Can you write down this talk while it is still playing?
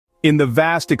In the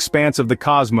vast expanse of the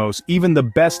cosmos, even the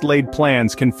best-laid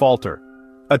plans can falter.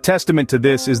 A testament to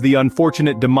this is the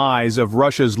unfortunate demise of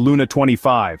Russia's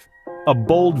Luna-25, a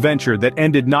bold venture that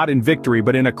ended not in victory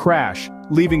but in a crash,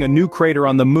 leaving a new crater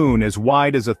on the moon as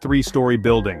wide as a three-story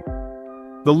building.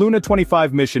 The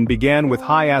Luna-25 mission began with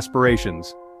high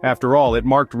aspirations. After all, it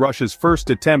marked Russia's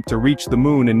first attempt to reach the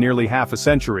moon in nearly half a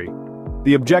century.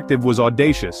 The objective was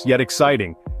audacious yet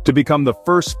exciting, to become the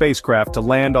first spacecraft to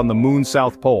land on the moon's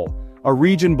south pole, a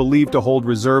region believed to hold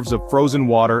reserves of frozen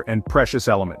water and precious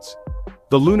elements.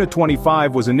 The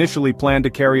Luna-25 was initially planned to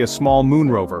carry a small moon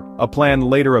rover, a plan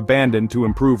later abandoned to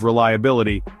improve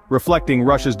reliability, reflecting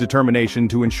Russia's determination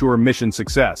to ensure mission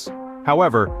success.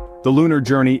 However, the lunar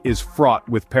journey is fraught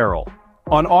with peril.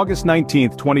 On August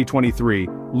 19, 2023,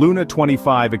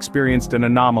 Luna-25 experienced an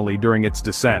anomaly during its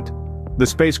descent. The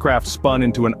spacecraft spun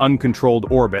into an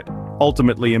uncontrolled orbit,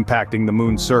 ultimately impacting the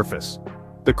moon's surface.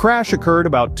 The crash occurred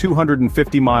about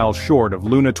 250 miles short of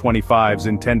Luna-25's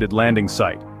intended landing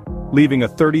site, leaving a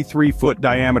 33-foot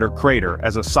diameter crater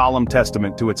as a solemn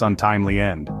testament to its untimely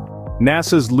end.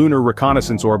 NASA's Lunar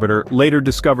Reconnaissance Orbiter later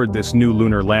discovered this new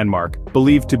lunar landmark,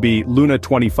 believed to be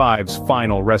Luna-25's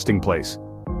final resting place.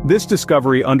 This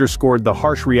discovery underscored the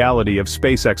harsh reality of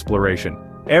space exploration.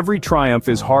 Every triumph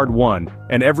is hard-won,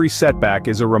 and every setback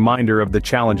is a reminder of the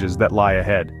challenges that lie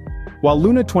ahead. While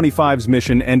Luna-25's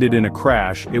mission ended in a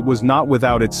crash, it was not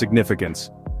without its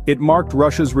significance. It marked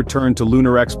Russia's return to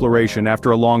lunar exploration after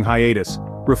a long hiatus,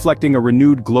 reflecting a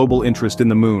renewed global interest in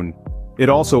the moon. It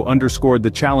also underscored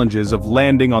the challenges of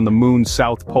landing on the moon's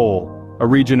south pole, a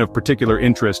region of particular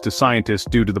interest to scientists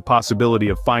due to the possibility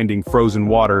of finding frozen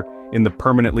water in the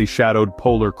permanently shadowed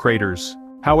polar craters.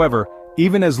 However,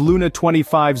 even as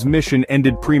Luna-25's mission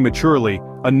ended prematurely,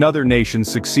 another nation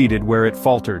succeeded where it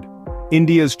faltered.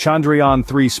 India's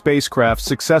Chandrayaan-3 spacecraft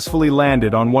successfully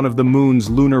landed on one of the moon's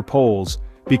lunar poles,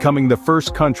 becoming the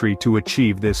first country to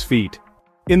achieve this feat.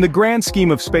 In the grand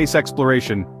scheme of space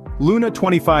exploration,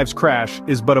 Luna-25's crash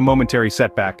is but a momentary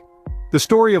setback. The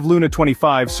story of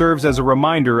Luna-25 serves as a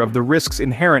reminder of the risks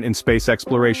inherent in space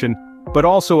exploration, but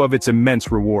also of its immense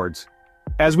rewards.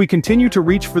 As we continue to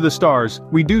reach for the stars,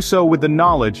 we do so with the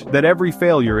knowledge that every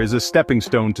failure is a stepping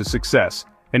stone to success,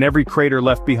 and every crater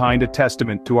left behind a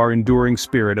testament to our enduring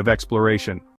spirit of exploration.